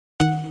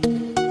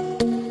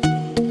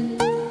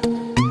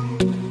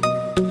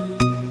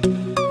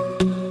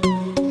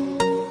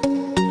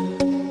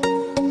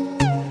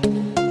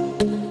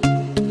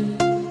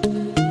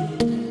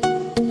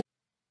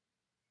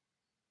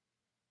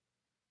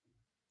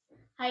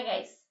Hi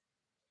guys,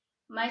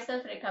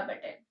 myself Rekha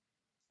Patel.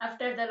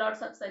 After the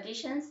lots of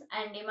suggestions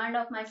and demand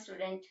of my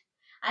student,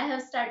 I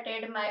have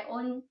started my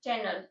own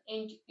channel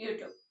in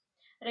YouTube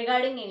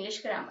regarding English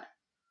grammar.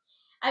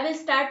 I will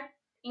start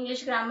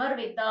English grammar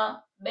with the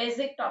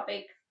basic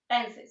topic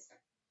tenses.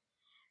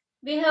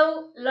 We have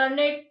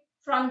learned it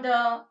from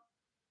the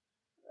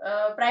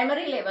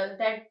primary level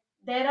that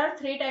there are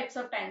three types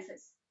of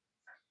tenses.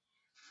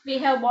 We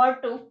have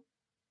board two,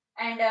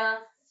 and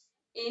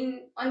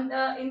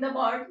in the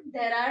board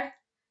there are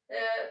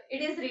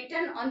it is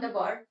written on the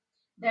board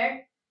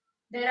that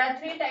there are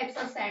three types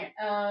of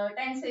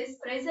tenses: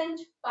 present,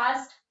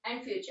 past,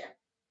 and future.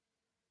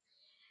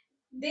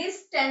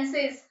 These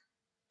tenses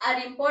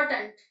are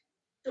important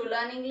to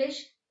learn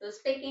English, to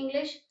speak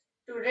English,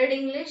 to read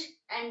English,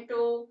 and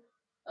to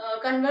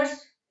converse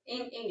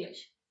in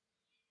English.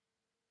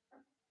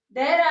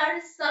 There are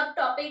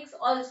subtopics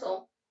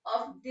also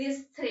of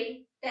these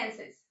three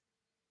tenses.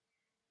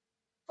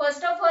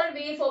 First of all,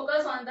 we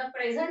focus on the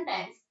present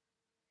tense.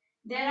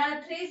 There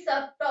are three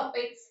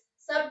subtopics,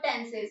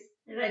 subtenses,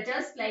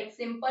 just like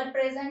simple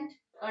present,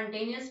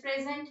 continuous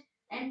present,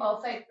 and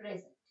perfect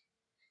present.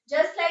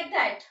 Just like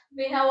that,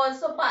 we have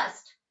also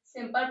past,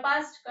 simple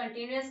past,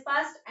 continuous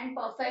past, and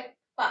perfect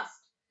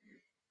past.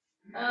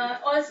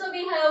 Also,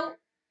 we have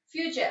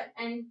future,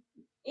 and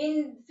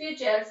in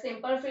future,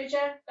 simple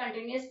future,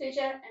 continuous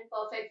future, and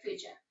perfect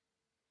future.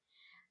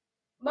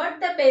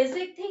 But the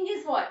basic thing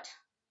is what?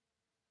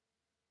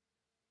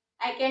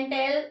 I can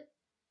tell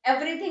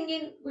everything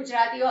in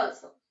Gujarati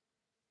also.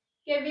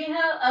 કે we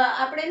have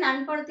આપણે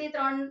નાનપણથી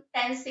ત્રણ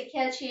tense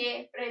શીખ્યા છીએ,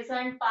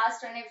 present,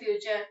 past અને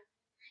future.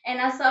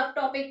 એના સબ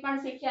topic પણ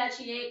શીખ્યા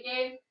છીએ કે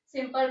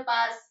સિમ્પલ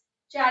પાસ્ટ,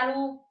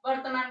 ચાલુ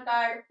વર્તમાન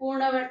કાળ,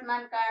 પૂર્ણ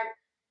વર્તમાન કાળ,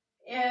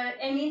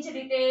 એની જ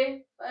રીતે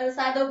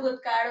સાદો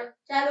ભૂતકાળ,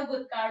 ચાલુ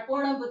ભૂતકાળ,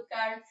 પૂર્ણ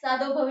ભૂતકાળ,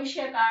 સાદો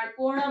ભવિષ્યકાળ,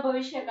 પૂર્ણ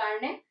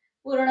ભવિષ્યકાળ ને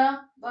પૂર્ણ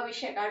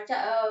ભવિષ્યકાળ,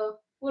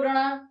 પૂર્ણ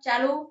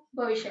ચાલુ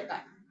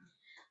ભવિષ્યકાળ.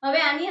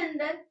 હવે આની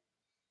અંદર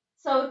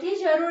સૌથી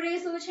જરૂરી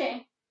શું છે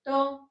તો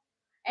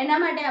એના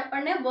માટે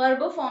આપણને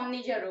વર્બ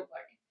ફોર્મની જરૂર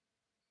પડે.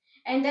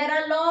 And there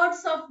are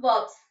lots of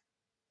verbs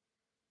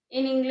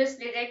in English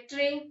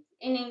directory,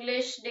 in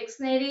English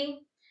dictionary,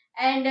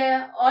 and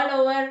all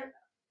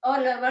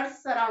over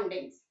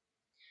surroundings.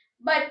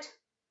 But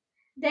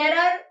there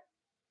are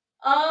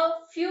a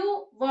few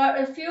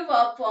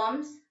verb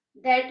forms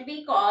that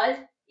we call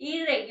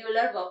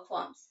irregular verb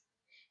forms,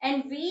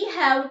 and we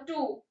have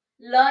to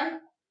learn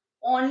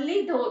only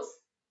those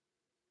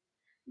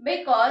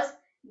because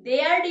they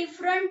are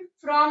different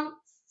from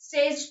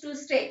stage to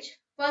stage.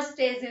 First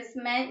stage is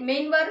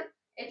main verb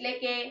એટલે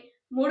કે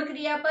મૂળ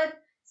ક્રિયાપદ.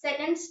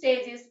 Second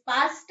stage is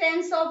past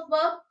tense of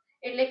verb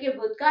એટલે કે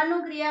ભૂતકાળનું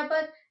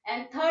ક્રિયાપદ.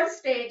 And third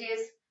stage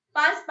is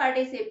past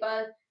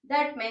participle,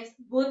 that means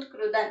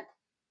ભૂતકૃદંત.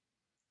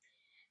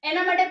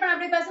 એના માટે પણ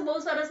આપણી પાસે બહુ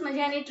સરસ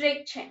મજાની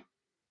ટ્રીક છે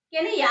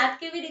કે એને યાદ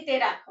કેવી રીતે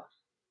રાખવા.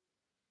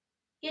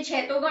 કે છે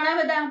તો ઘણા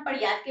બધા, પણ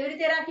યાદ કેવી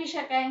રીતે રાખી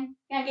શકાય?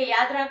 કારણ કે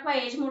યાદ રાખવા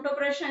એ જ મોટો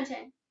પ્રશ્ન છે.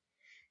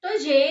 તો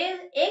જે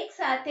એક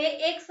સાથે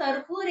એક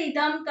સરખું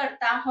રિધમ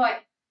કરતા હોય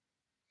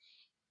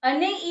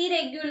અને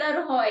ઇરેગ્યુલર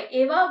હોય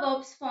એવા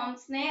વર્બ્સ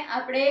ફોર્મ્સ ને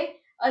આપણે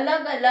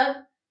અલગ અલગ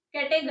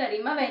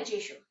કેટેગરીમાં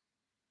વહેંચીશું.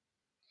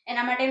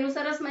 એના માટેનું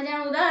સરસ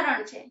મજાનું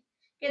ઉદાહરણ છે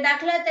કે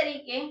દાખલા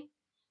તરીકે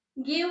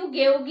ગીવ,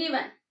 ગેવ,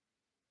 ગીવન,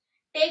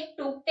 ટેક,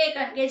 ટુક,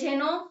 ટેકન, કે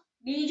જેનો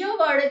બીજો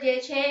વર્ડ જે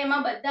છે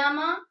એમાં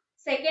બધામાં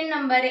સેકન્ડ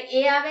નંબરે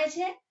એ આવે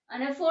છે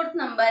અને ફોર્થ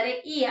નંબરે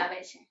ઈ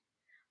આવે છે.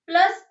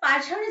 પ્લસ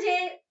પાછળ જે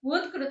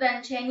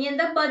ભૂતકૃદંત છે એની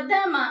અંદર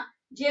બધામાં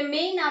જે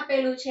મેઇન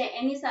આપેલું છે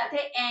એની સાથે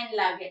એન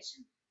લાગે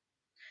છે.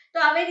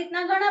 તો આવી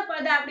રીતના ઘણા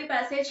પદ આપણી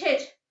પાસે છે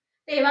જ,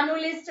 તો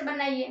એવાનું લિસ્ટ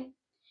બનાવીએ.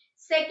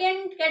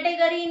 સેકન્ડ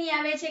કેટેગરીની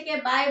આવે છે કે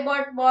by,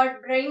 boat, boat,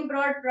 bring,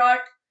 brought,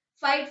 brought,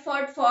 fight,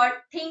 fought,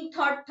 fought, think,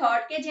 thought,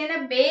 thought, કે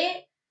જેના બે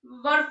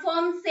વર્ડ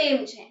ફોર્મ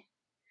સેમ છે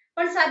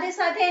પણ સાથે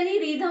સાથે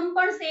એની રિધમ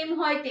પણ સેમ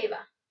હોય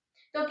તેવા.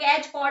 તો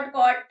કેચ, કોટ,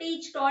 કોટ,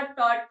 ટીચ, ટોટ,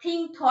 ટોટ,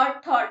 think, thought,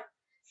 thought,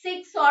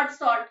 six, short,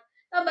 short.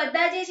 તો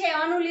બધા જે છે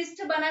એવાનું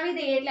લિસ્ટ બનાવી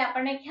દઈએ એટલે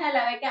આપણને ખ્યાલ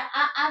આવે કે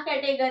આ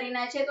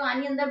કેટેગરીના છે. તો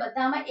આની અંદર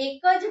બધામાં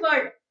એક જ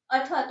વર્ડ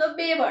અથવા તો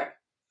બે વર્ડ,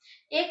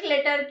 એક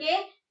લેટર કે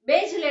બે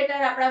જ લેટર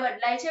આપણા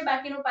બદલાય છે,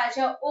 બાકીનું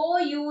પાછા ઓ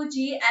યુ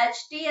જી એચ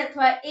ટી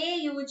અથવા એ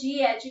you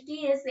G H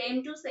T A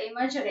same to same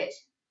જ રહે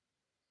છે.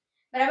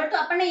 બરાબર,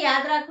 તો આપણને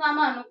યાદ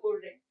રાખવામાં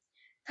અનુકૂળ રહે.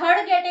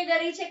 થર્ડ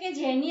કેટેગરી છે કે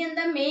જેની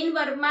અંદર મેઇન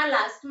વર્બમાં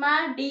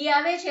લાસ્ટમાં ડી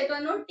આવે છે તો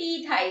એનું ટી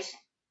થાય છે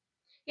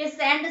કે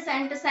send,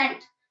 Saint,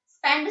 Saint,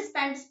 spend,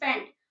 spend,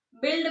 spend,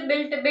 build,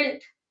 built,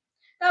 built.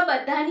 તો આ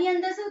બધાની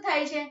અંદર શું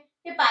થાય છે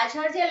કે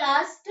પાછળ જે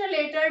લાસ્ટ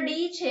લેટર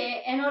ડી છે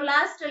એનો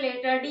લાસ્ટ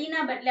લેટર ડી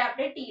ના બદલે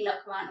આપણે ટી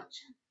લખવાનો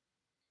છે.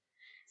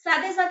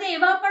 સાથે સાથે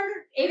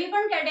એવી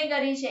પણ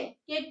કેટેગરી છે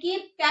કે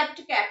keep, kept,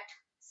 kept,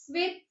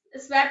 sweep,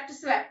 swept,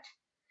 swept,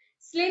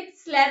 slip,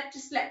 slept,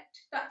 slept.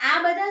 તો આ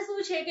બધા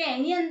શું છે કે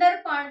એની અંદર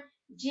પણ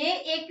જે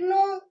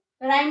એકનું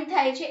રાઇમ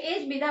થાય છે એ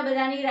જ બીજા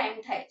બધાની રાઇમ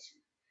થાય છે.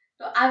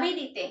 તો આવી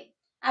રીતે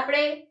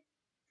આપણે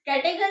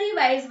કેટેગરી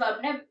વાઇઝ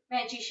વર્બને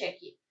વહેંચી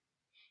શકીએ.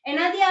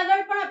 એનાથી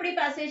આગળ પણ આપણી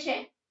પાસે છે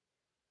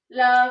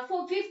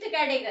ફિફ્થ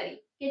કેટેગરી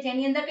કે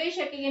જેની અંદર કહી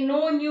શકીએ કે નો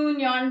new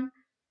ન્યોન,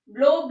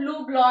 blow blue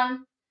blown,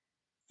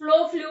 flow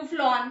flu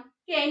ફ્લોન,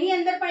 કે એની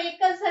અંદર પણ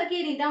એક જ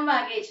સરખી રિધમ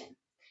વાગે છે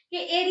કે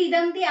એ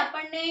રિધમથી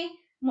આપણને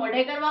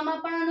મોઢે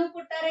કરવામાં પણ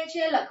અનુકૂળતા રહે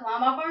છે,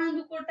 લખવામાં પણ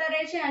અનુકૂળતા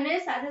રહે છે અને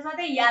સાથે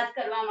સાથે યાદ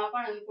કરવામાં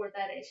પણ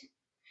અનુકૂળતા રહે છે.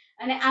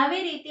 અને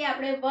આવી રીતે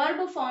આપણે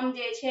વર્બ ફોર્મ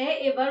જે છે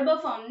એ વર્બ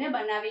ફોર્મને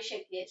બનાવી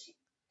શકીએ છીએ.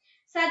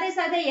 સાથે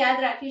સાથે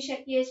યાદ રાખી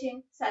શકીએ છીએ,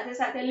 સાથે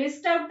સાથે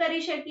લિસ્ટ આઉટ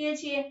કરી શકીએ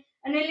છીએ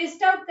અને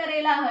લિસ્ટ આઉટ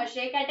કરેલા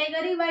હશે,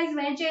 કેટેગરી વાઇઝ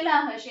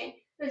વહેંચેલા હશે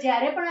તો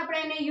જ્યારે પણ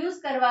આપણે એને યુઝ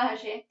કરવા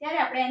હશે ત્યારે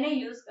આપણે એને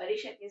યુઝ કરી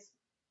શકીશું.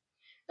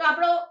 તો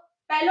આપણો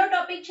પહેલો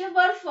ટોપિક છે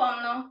વર્બ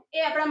ફોર્મનો, એ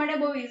આપણા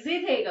માટે બહુ ઇઝી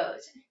થઈ ગયો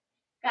છે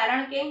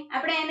કારણ કે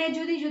આપણે એને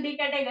જુદી જુદી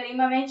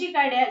કેટેગરીમાં વહેંચી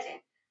કાઢ્યા છે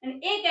અને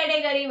એ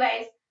કેટેગરી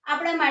વાઇઝ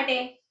આપણા માટે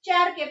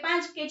 4 કે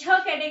 5 કે 6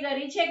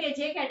 કેટેગરી છે કે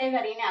જે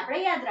કેટેગરીને આપણે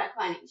યાદ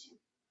રાખવાની છે.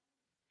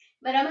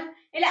 બરાબર,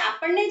 એટલે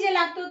આપણને જે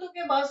લાગતું હતું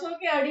કે 200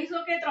 કે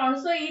 250 કે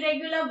 300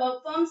 ઇરેગ્યુલર વર્બ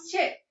ફોર્મ્સ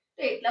છે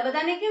તો એટલા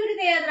બધાને કેવી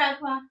રીતે યાદ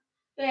રાખવા,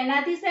 તો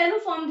એનાથી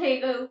સહેલું ફોર્મ થઈ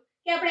ગયું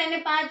કે આપણે એને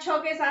 5, 6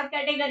 કે 7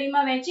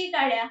 કેટેગરીમાં વહેંચી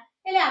કાઢ્યા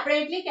એટલે આપણે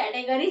એટલી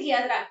કેટેગરી જ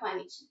યાદ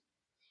રાખવાની છે.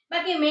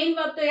 બાકી મેઇન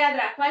વર્બ તો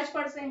યાદ રાખવા જ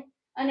પડશે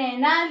અને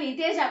એના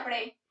લીધે જ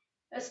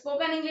આપણે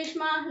સ્પોકન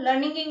ઇંગ્લિશમાં,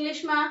 લર્નિંગ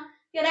ઇંગ્લિશમાં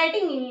કે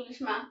રાઇટિંગ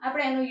ઇંગ્લિશમાં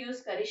આપણે એનો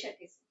યુઝ કરી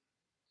શકીશું.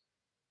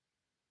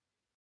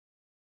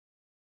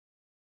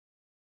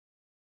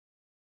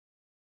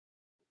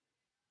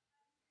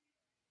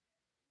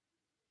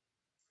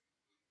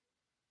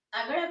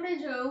 આગળ આપણે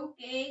જોયું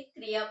કે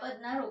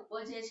ક્રિયાપદના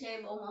રૂપો જે છે એ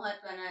બહુ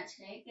મહત્વના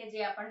છે કે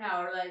જે આપણને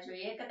આવડવા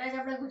જોઈએ. કદાચ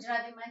આપણે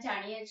ગુજરાતીમાં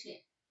જાણીએ છીએ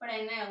પણ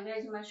એને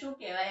અંગ્રેજીમાં શું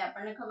કહેવાય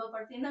આપણને ખબર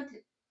પડતી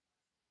નથી,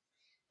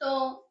 તો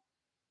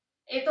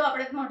એ તો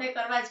આપણે મોઢે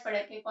કરવા જ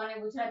પડે કે કોને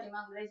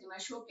ગુજરાતીમાં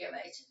અંગ્રેજીમાં શું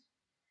કહેવાય છે.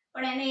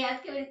 પણ એને યાદ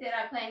કેવી રીતે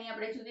રાખવા એની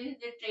આપણે જુદી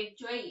જુદી ટ્રીક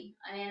જોઈ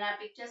અને એના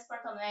પિક્ચર્સ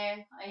પણ તમને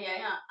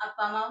અહીંયા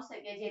આપવામાં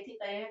આવશે કે જેથી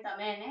કરીને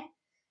તમે એને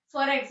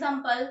ફોર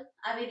એક્ઝામ્પલ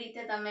આવી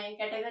રીતે તમે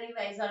કેટેગરી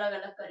વાઇઝ અલગ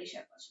અલગ કરી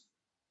શકો છો.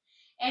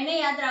 એને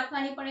યાદ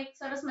રાખવાની પણ એક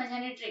સરસ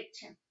મજાની ટ્રીક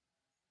છે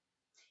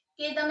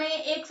કે તમે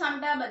એક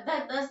સામટા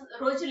બધા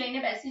 10 રોજ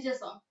લઈને બેસી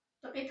જશો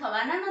તો કંઈ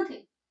થવાના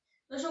નથી.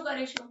 તો શું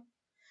કરીશું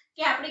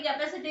કે આપણી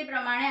કેપેસિટી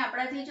પ્રમાણે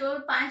આપણાથી જો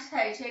 5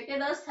 થાય છે કે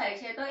 10 થાય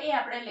છે તો એ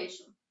આપણે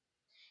લઈશું.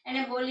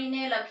 એને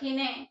બોલીને,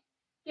 લખીને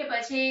કે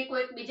પછી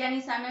કોઈક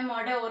બીજાની સામે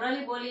મોઢે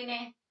ઓરલી બોલીને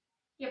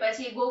કે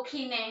પછી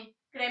ગોખીને,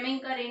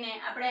 ક્રેમિંગ કરીને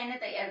આપણે એને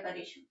તૈયાર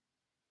કરીશું.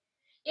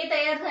 એ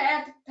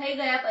તૈયાર થઈ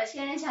ગયા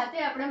પછી એને જાતે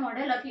આપણે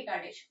મોઢે લખી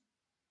કાઢીશું.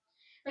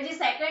 પછી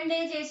સેકન્ડ ડે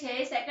જે છે,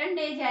 સેકન્ડ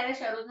ડે જ્યારે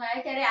શરૂ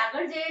થાય ત્યારે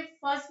આગળ જે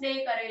ફર્સ્ટ ડે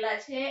કરેલા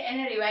છે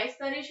એને રિવાઇઝ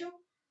કરીશું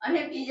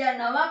અને બીજા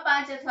નવા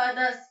 5 અથવા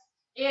 10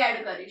 એ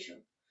એડ કરીશું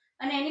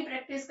અને એની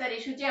પ્રેક્ટિસ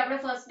કરીશું જે આપણે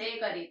ફર્સ્ટ ડે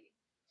કરી હતી.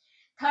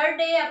 થર્ડ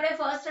ડે આપણે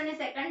ફર્સ્ટ અને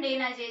સેકન્ડ ડે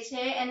ના જે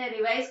છે એને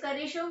રિવાઇઝ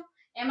કરીશું,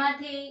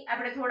 એમાંથી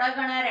આપણે થોડા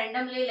ઘણા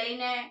રેન્ડમલી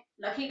લઈને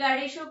લખી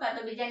કાઢીશું કાં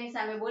તો બીજાની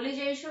સામે બોલી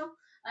જઈશું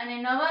અને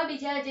નવા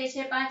બીજા જે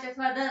છે 5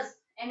 અથવા 10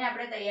 એને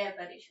આપણે તૈયાર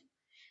કરીશું.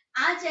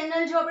 આ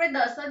ચેનલ જો આપણે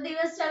 10 જ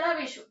દિવસ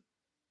ચલાવીશું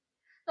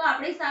તો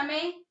આપણી સામે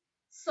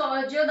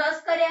જો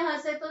 10 કર્યા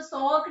હશે તો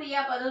 100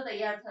 ક્રિયાપદો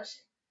તૈયાર થશે.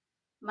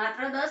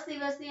 માત્ર 10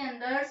 દિવસની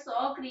અંદર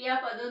 100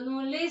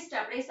 ક્રિયાપદોનું લિસ્ટ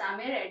આપણી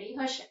સામે રેડી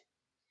હશે,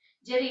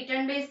 જે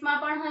રિટર્ન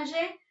બેઝમાં પણ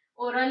હશે,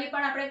 ઓરલી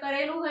પણ આપણે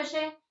કરેલું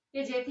હશે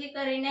કે જેથી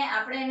કરીને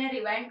આપણે એને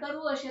રિવાઇન્ડ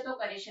કરવું હશે તો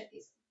કરી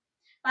શકીશું,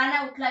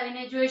 પાના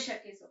ઉઠલાવીને જોઈ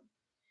શકીશું.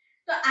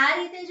 તો આ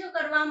રીતે જો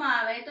કરવામાં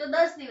આવે તો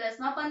 10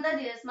 દિવસમાં, 15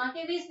 દિવસમાં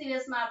કે 20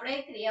 દિવસમાં આપણે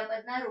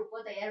ક્રિયાપદના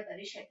રૂપો તૈયાર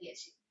કરી શકીએ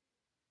છીએ.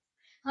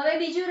 હવે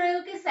બીજું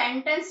રહ્યું કે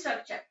સેન્ટેન્સ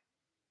સ્ટ્રક્ચર.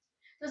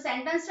 તો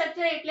સેન્ટેન્સ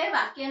સ્ટ્રક્ચર એટલે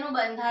વાક્યનું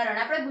બંધારણ.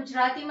 આપણે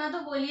ગુજરાતીમાં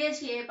તો બોલીએ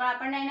છીએ પણ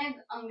આપણને એને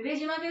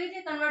અંગ્રેજીમાં કેવી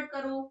રીતે કન્વર્ટ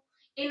કરવું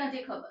એ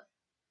નથી ખબર.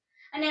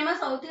 અને એમાં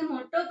સૌથી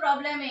મોટો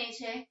પ્રોબ્લેમ એ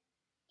છે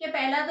કે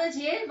પહેલા તો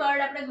જે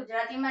વર્ડ આપણે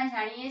ગુજરાતીમાં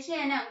જાણીએ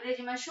છીએ એને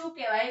અંગ્રેજીમાં શું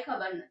કહેવાય એ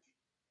ખબર નથી,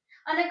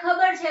 અને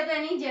ખબર છે તો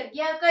એની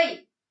જગ્યા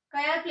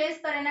કયા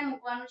પ્લેસ પર એને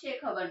મૂકવાનું છે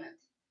એ ખબર નથી.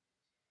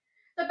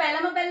 તો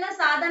પહેલા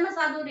સાદામાં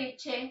સાદું રીત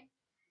છે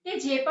કે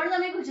જે પણ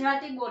તમે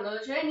ગુજરાતી બોલો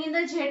છો એની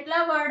અંદર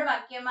જેટલા વર્ડ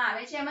વાક્યમાં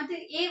આવે છે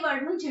એમાંથી એ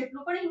વર્ડનું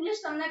જેટલું પણ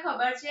ઇંગ્લિશ તમને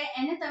ખબર છે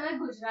એને તમે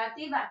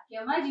ગુજરાતી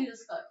વાક્યમાં જ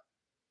યુઝ કરો.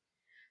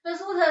 તો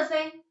શું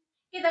થશે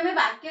કે તમે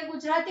વાક્ય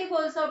ગુજરાતી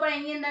બોલશો પણ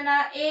એની અંદરના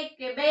 1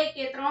 કે 2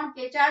 કે 3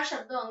 કે 4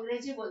 શબ્દો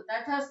અંગ્રેજી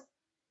બોલતા થશે.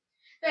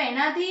 તો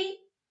એનાથી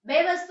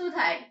બે વસ્તુ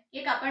થાય,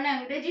 એક આપણને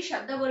અંગ્રેજી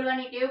શબ્દ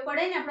બોલવાની ટેવ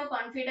પડે ને આપણો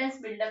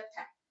કોન્ફિડન્સ બિલ્ડઅપ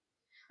થાય,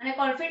 અને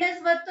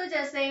કોન્ફિડન્સ વધતો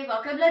જશે,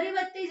 વોકેબ્યુલરી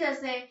વધતી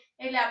જશે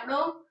એટલે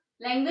આપણો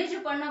લેંગ્વેજ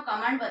ઉપરનો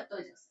કમાન્ડ વધતો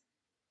જશે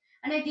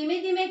અને ધીમે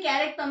ધીમે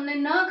ક્યારેક તમને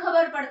ન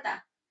ખબર પડતા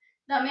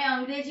તમે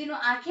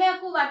અંગ્રેજીનું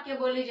આખું વાક્ય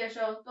બોલી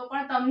જશો તો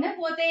પણ તમને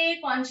પોતે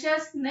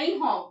કોન્શિયસ નહીં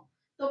હોવ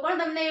તો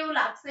પણ તમને એવું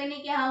લાગશે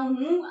નહીં કે હા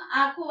હું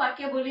આખું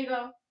વાક્ય બોલી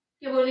ગયો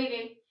કે બોલી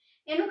ગઈ.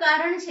 એનું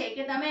કારણ છે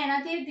કે તમે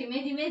એનાથી ધીમે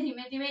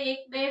ધીમે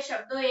એક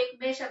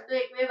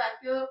બે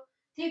વાક્યો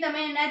થી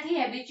તમે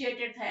એનાથી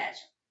હેબિચ્યુએટેડ થયા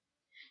છો.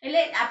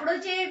 એટલે આપણો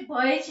જે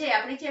ભય છે,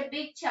 આપણી જે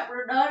બીક છે,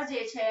 આપણો ડર જે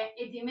છે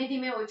એ ધીમે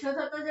ધીમે ઓછો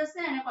થતો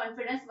જશે અને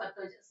કોન્ફિડન્સ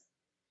વધતો જશે.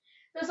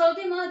 તો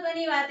સૌથી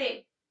મહત્વની વાત એ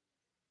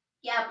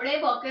કે આપણે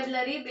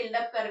વોકેબ્યુલરી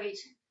બિલ્ડઅપ કરવી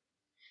છે.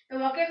 તો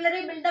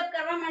વોકેબ્યુલરી બિલ્ડઅપ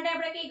કરવા માટે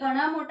આપણે કઈ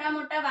ઘણા મોટા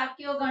મોટા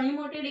વાક્યો, ઘણી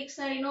મોટી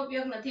ડિક્શનરીનો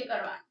ઉપયોગ નથી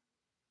કરવાનો.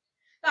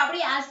 તો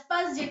આપણી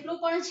આસપાસ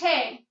જેટલું પણ છે,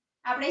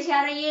 આપણે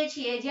જ્યાં રહીએ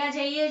છીએ, જ્યાં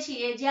જઈએ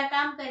છીએ, જ્યાં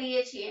કામ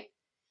કરીએ છીએ,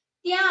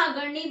 ત્યાં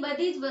આગળની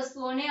બધી જ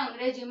વસ્તુઓને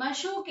અંગ્રેજીમાં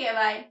શું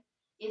કહેવાય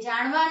એ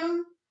જાણવાનું,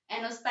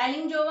 એનો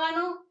સ્પેલિંગ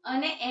જોવાનો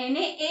અને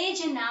એને એ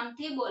જ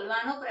નામથી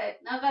બોલવાનો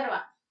પ્રયત્ન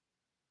કરવાનો.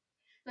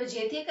 તો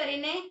જેથી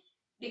કરીને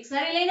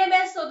ડિક્શનરી લઈને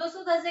બેસતો તો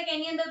શું થશે કે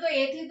એની અંદર તો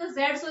A થી તો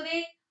Z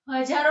સુધી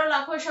હજારો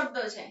લાખો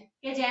શબ્દો છે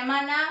કે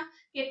જેમાંના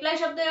કેટલા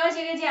શબ્દો એવા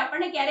છે કે જે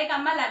આપણને ક્યારે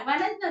કામમાં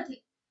લાગવાના જ નથી.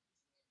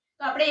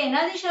 તો આપણે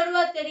એનાથી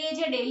શરૂઆત કરીએ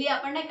જે ડેલી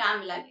આપણને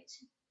કામ લાગે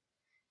છે.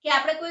 કે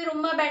આપણે કોઈ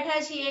રૂમમાં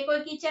બેઠા છીએ,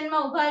 કોઈ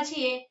કિચનમાં ઊભા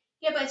છીએ,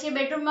 કે પછી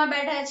બેડરૂમમાં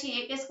બેઠા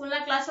છીએ, કે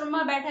સ્કૂલના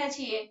ક્લાસરૂમમાં બેઠા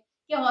છીએ,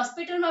 કે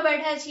હોસ્પિટલમાં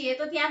બેઠા છીએ,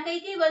 તો ત્યાં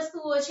કઈ કઈ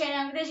વસ્તુઓ છે અને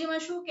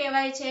અંગ્રેજીમાં શું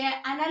કહેવાય છે,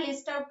 આના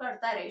લિસ્ટ આઉટ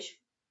કરતા રહીશું.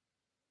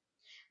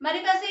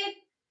 મારી પાસે એક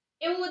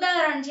એવું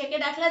ઉદાહરણ છે કે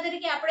દાખલા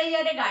તરીકે આપણે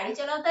જ્યારે ગાડી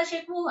ચલાવતા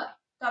શીખવું હોય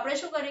તો આપણે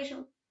શું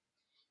કરીશું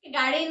કે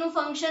ગાડીનું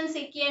ફંક્શન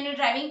શીખીએ અને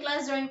ડ્રાઇવિંગ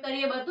ક્લાસ જોઈન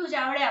કરીએ, બધું જ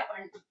આવડે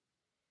આપણને.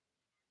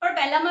 પણ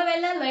પહેલામાં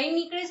વહેલા લઈને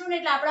નીકળીશું ને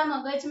એટલે આપણા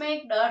મગજમાં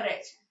એક ડર રહે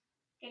છે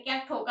કે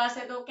ક્યાંક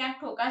ઠોકાશે તો, ક્યાંક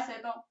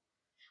ઠોકાશે તો.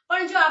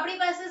 પણ જો આપણી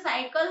પાસે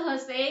સાયકલ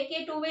હશે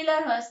કે ટુ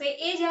વ્હીલર હશે,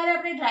 એ જ્યારે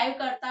આપણે ડ્રાઈવ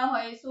કરતા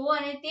હોઈશું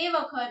અને તે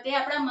વખતે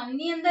આપણા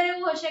મનની અંદર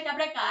એવું હશે કે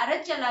આપણે કાર જ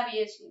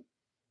ચલાવીએ છીએ,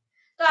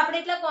 તો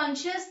આપણે એટલા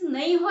કોન્શિયસ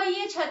નહીં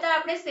હોઈએ છતાં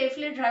આપણે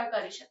સેફલી ડ્રાઈવ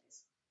કરી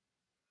શકીશું.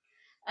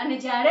 અને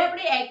જ્યારે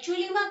આપણે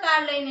એકચ્યુઅલીમાં કાર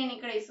લઈને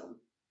નીકળીશું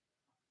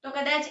તો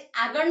કદાચ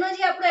આગળનો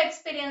જે આપણો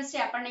એક્સપિરિયન્સ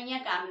છે આપણને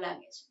અહીંયા કામ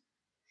લાગે છે.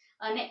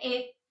 અને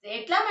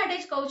એટલા માટે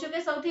જ કહું છું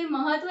કે સૌથી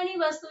મહત્વની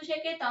વસ્તુ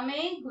છે કે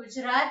તમે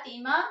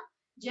ગુજરાતીમાં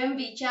જેમ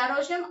વિચારો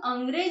છો એમ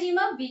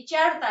અંગ્રેજીમાં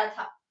વિચારતા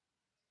થાવ.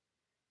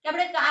 કે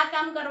આપણે આ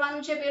કામ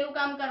કરવાનું છે, પેલું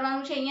કામ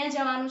કરવાનું છે, અહીંયા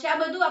જવાનું છે, આ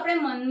બધું આપણે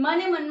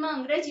મનમાં ને મનમાં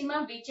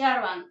અંગ્રેજીમાં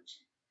વિચારવાનું છે.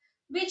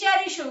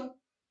 વિચારીશું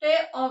તો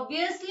એ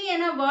ઓબ્વિયસલી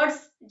એના વર્ડ્સ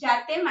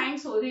જાતે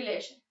માઇન્ડ શોધી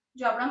લેશે.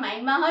 જો આપણા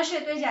માઇન્ડમાં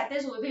હશે તો એ જાતે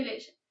શોધી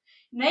લેશે.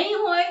 નહીં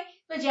હોય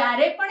તો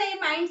જ્યારે પણ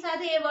એ માઇન્ડ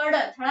સાથે એ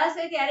વર્ડ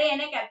અથડાશે ત્યારે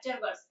એને કેપ્ચર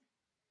કરશે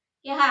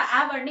કે હા,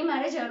 આ વર્ડની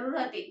મારે જરૂર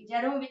હતી,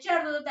 જ્યારે હું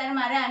વિચારતો હતો ત્યારે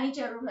મારે આની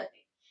જરૂર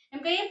હતી,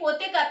 એમ કહીને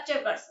પોતે કેપ્ચર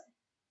કરશે.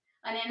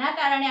 અને એના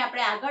કારણે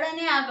આપણે આગળ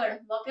અને આગળ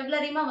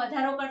વોકેબ્યુલરીમાં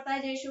વધારો કરતા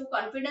જઈશું,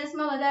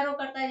 કોન્ફિડન્સમાં વધારો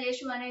કરતા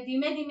જઈશું અને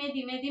ધીમે ધીમે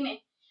ધીમે ધીમે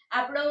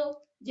આપણો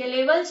જે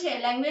લેવલ છે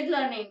લેંગ્વેજ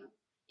લર્નિંગનું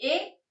એ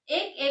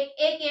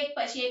એક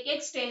પછી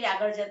એક સ્ટેજ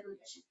આગળ જતું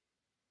જશે.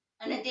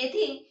 અને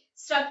તેથી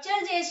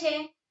સ્ટ્રક્ચર જે છે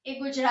એ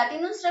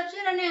ગુજરાતીનું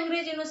સ્ટ્રક્ચર અને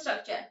અંગ્રેજીનું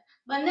સ્ટ્રક્ચર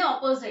બંને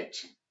ઓપોઝિટ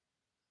છે.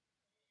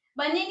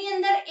 બંનેની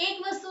અંદર એક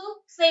વસ્તુ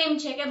સેમ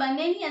છે કે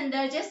બંનેની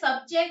અંદર જે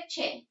સબ્જેક્ટ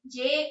છે,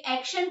 જે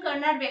એક્શન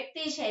કરનાર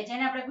વ્યક્તિ છે,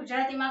 જેને આપણે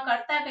ગુજરાતીમાં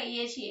કર્તા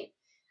કહીએ છીએ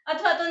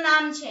અથવા તો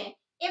નામ છે,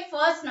 એ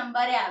ફર્સ્ટ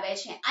નંબરે આવે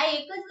છે. આ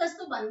એક જ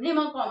વસ્તુ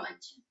બંનેમાં કોમન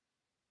છે.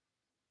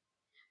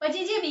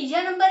 પછી જે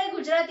બીજા નંબરે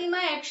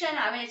ગુજરાતીમાં એક્શન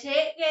આવે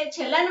છે કે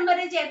છેલ્લા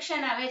નંબરે જે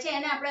એક્શન આવે છે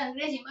એને આપણે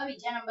અંગ્રેજીમાં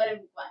બીજા નંબરે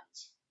મૂકવાનું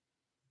છે.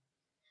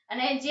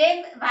 અને જે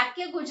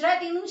વાક્ય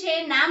ગુજરાતીનું છે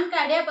એ નામ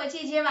કાઢ્યા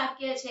પછી જે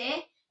વાક્ય છે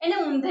એને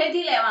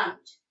ઊંધેથી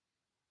લેવાનું છે.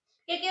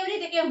 કે કેવી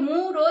રીતે કે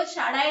હું રોજ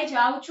શાળાએ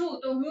જાઉં છું,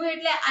 તો હું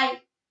એટલે આઈ.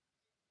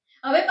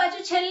 હવે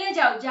પાછું છેલ્લે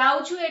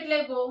જાઉં છું એટલે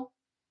ગો.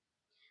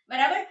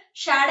 બરાબર?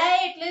 શાળાએ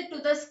એટલે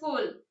ટુ ધ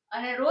સ્કૂલ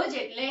અને રોજ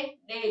એટલે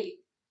ડેલી.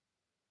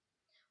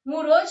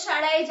 હું રોજ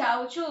શાળાએ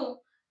જાઉં છું,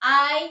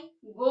 I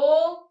go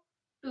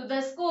to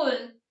the school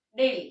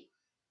daily.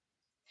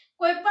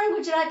 કોઈ પણ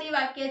ગુજરાતી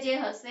વાક્ય જે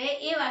હશે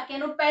એ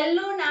વાક્યનું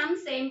પહેલું નામ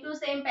સેમ ટુ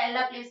સેમ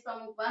પહેલા પ્લેસ પર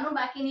મૂકવાનું,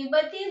 બાકીની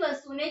બધી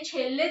વસ્તુને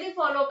છેલ્લેથી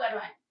ફોલો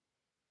કરવાની.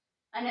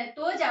 અને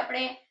તો જ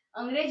આપણે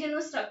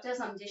અંગ્રેજીનું સ્ટ્રક્ચર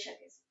સમજી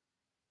શકીશું.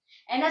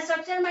 એના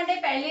સ્ટ્રક્ચર માટે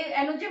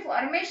એનું જે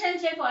ફોર્મેશન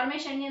છે,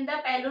 ફોર્મેશનની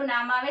અંદર પહેલું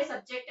નામ આવે,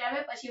 સબ્જેક્ટ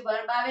આવે, પછી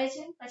વર્બ આવે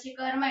છે, પછી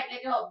કર્મ એટલે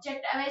કે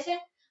ઓબ્જેક્ટ આવે છે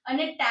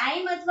અને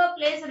ટાઈમ અથવા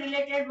પ્લેસ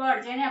રિલેટેડ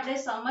વર્ડ જેને આપણે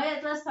સમય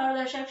અથવા સ્થળ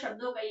દર્શક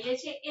શબ્દો કહીએ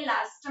છીએ એ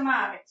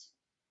લાસ્ટમાં આવે છે.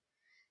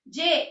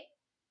 જે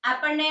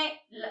આપણને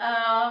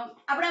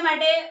આપણા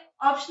માટે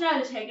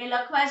ઓપ્શનલ છે કે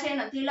લખવા છે,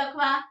 નથી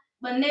લખવા,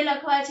 બંને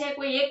લખવા છે,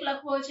 કોઈ એક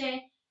લખવો છે,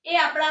 એ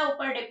આપણા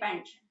ઉપર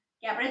ડિપેન્ડ છે.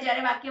 કે આપણે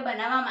જ્યારે વાક્ય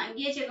બનાવવા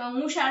માંગીએ છીએ કે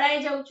હું શાળાએ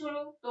જાઉં છું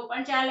તો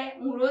પણ ચાલે,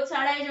 હું રોજ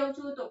શાળાએ જાઉં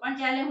છું તો પણ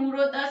ચાલે, હું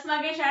રોજ 10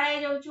 વાગે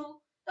શાળાએ જાઉં છું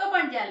તો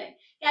પણ ચાલે,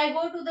 કે I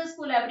go to the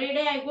school every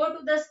day, I go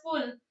to the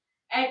school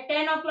at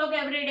 10 o'clock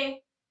every day.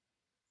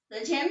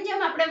 તો જેમ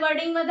જેમ આપણે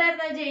વર્ડિંગ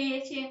વધારતા જઈએ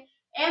છીએ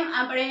એમ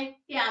આપણે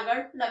ત્યાં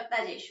આગળ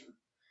લખતા જઈશું.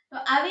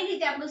 તો આવી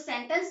રીતે આપણું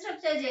સેન્ટેન્સ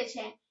સ્ટ્રક્ચર જે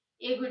છે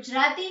એ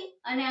ગુજરાતી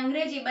અને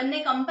અંગ્રેજી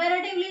બંને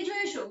કમ્પેરેટિવલી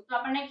જોઈશું તો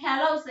આપણને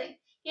ખ્યાલ આવશે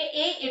કે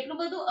એ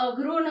એટલું બધું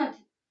અઘરું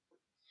નથી.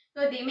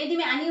 તો ધીમે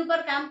ધીમે આની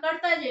ઉપર કામ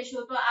કરતા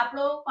જઈશું તો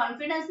આપણો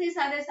કોન્ફિડન્સની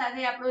સાથે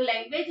સાથે આપણો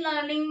લેંગ્વેજ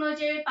લર્નિંગનો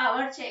જે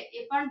પાવર છે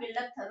એ પણ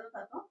બિલ્ડઅપ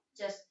થતો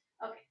જશે.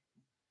 Okay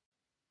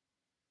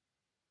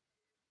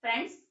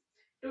friends,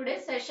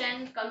 today's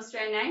session comes to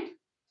an end.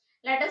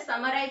 Let us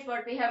summarize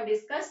what we have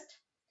discussed.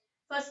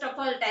 First of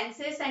all,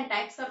 tenses and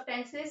types of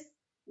tenses,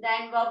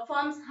 then verb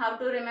forms, how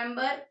to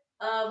remember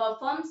verb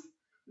forms,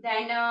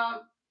 then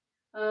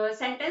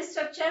sentence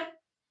structure,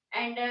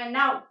 and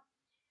now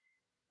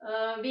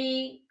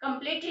we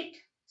complete it.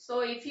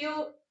 So if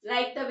you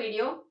like the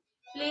video,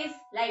 please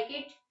like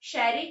it,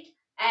 share it,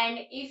 and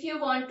if you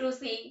want to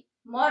see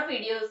more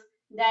videos,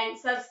 then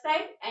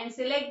subscribe and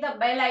select the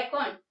bell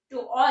icon to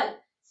all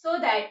so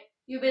that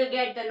you will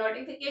get the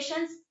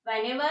notifications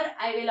whenever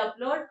I will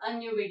upload a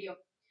new video.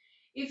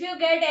 If you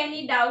get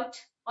any doubt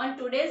on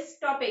today's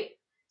topic,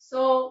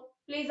 so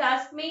please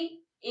ask me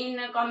in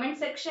a comment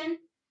section.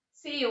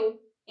 See you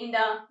in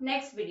the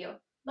next video.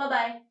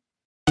 Bye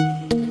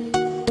bye.